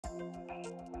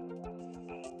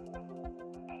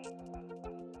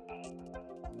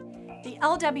The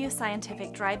LWS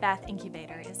Scientific Dry Bath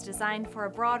Incubator is designed for a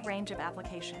broad range of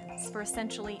applications for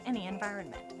essentially any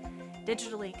environment.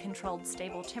 Digitally controlled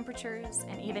stable temperatures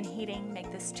and even heating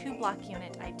make this 2-block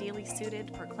unit ideally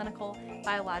suited for clinical,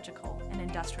 biological, and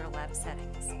industrial lab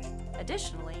settings.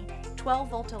 Additionally,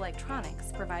 12-volt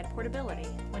electronics provide portability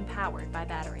when powered by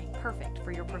battery, perfect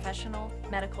for your professional,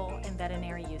 medical, and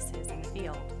veterinary uses in the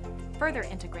field. Further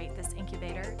integrate this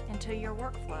incubator into your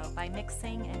workflow by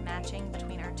mixing and matching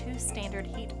between our 2 standard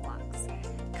heat blocks.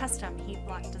 Custom heat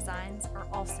block designs are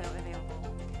also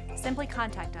available. Simply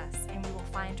contact us and we will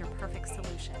find your perfect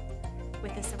solution.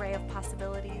 With this array of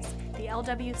possibilities, the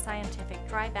LWS Scientific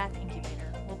Dry Bath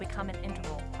Incubator will become an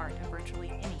integral part of virtually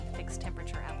any fixed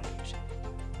temperature application.